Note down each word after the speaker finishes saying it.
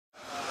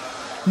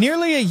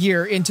Nearly a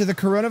year into the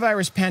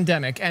coronavirus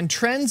pandemic, and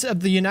trends of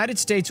the United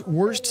States'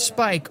 worst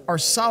spike are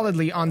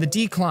solidly on the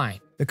decline.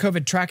 The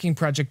COVID Tracking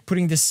Project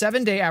putting the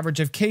 7-day average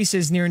of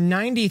cases near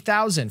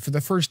 90,000 for the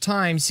first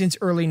time since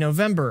early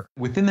November.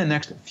 Within the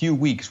next few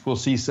weeks, we'll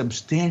see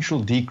substantial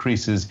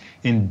decreases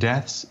in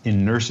deaths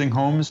in nursing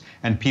homes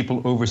and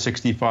people over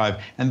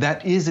 65, and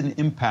that is an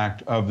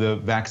impact of the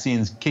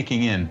vaccines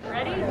kicking in.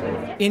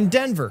 In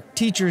Denver,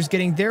 teachers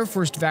getting their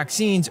first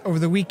vaccines over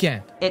the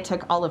weekend. It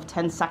took all of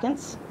 10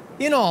 seconds.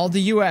 In all,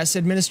 the U.S.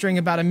 administering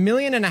about 1.5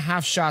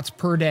 million shots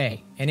per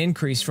day, an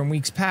increase from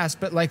weeks past,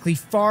 but likely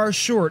far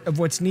short of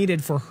what's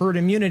needed for herd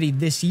immunity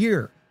this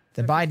year.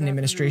 The Biden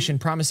administration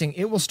promising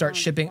it will start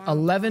shipping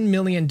 11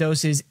 million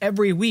doses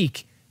every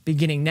week,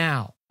 beginning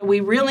now.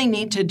 We really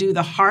need to do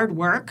the hard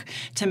work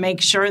to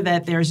make sure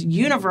that there's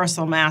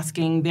universal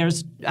masking,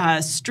 there's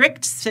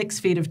strict 6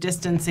 feet of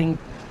distancing.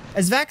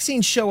 As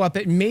vaccines show up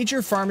at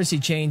major pharmacy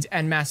chains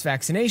and mass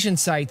vaccination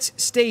sites,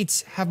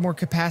 states have more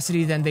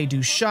capacity than they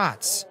do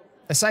shots.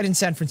 A site in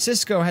San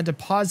Francisco had to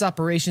pause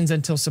operations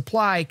until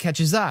supply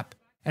catches up.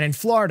 And in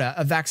Florida,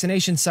 a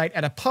vaccination site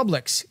at a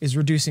Publix is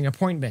reducing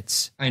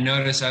appointments. I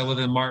noticed I live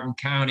in Martin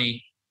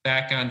County.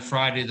 Back on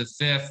Friday the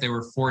 5th, there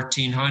were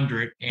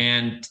 1,400.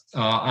 And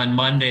on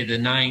Monday the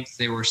 9th,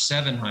 there were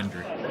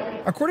 700.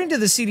 According to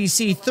the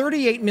CDC,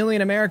 38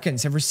 million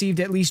Americans have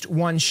received at least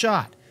one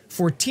shot.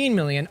 14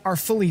 million are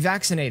fully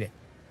vaccinated.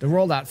 The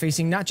rollout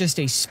facing not just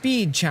a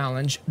speed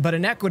challenge, but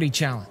an equity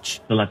challenge.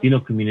 The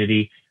Latino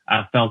community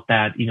felt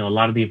that, a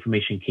lot of the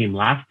information came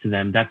last to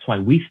them. That's why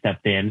we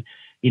stepped in,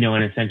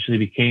 and essentially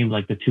became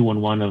like the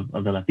 211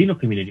 of the Latino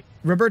community.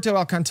 Roberto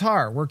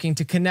Alcantar working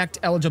to connect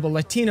eligible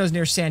Latinos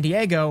near San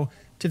Diego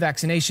to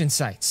vaccination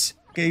sites.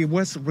 Okay, it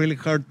was really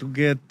hard to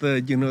get,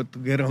 to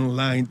get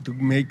online, to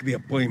make the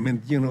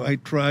appointment. I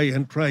try.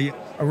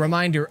 A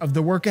reminder of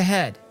the work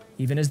ahead,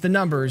 even as the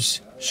numbers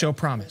show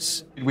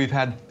promise. We've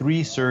had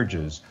 3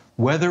 surges.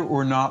 Whether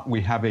or not we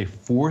have a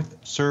 4th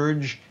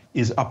surge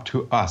is up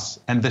to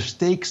us, and the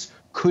stakes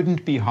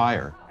couldn't be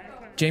higher.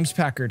 James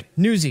Packard,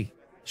 Newsy,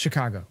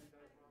 Chicago.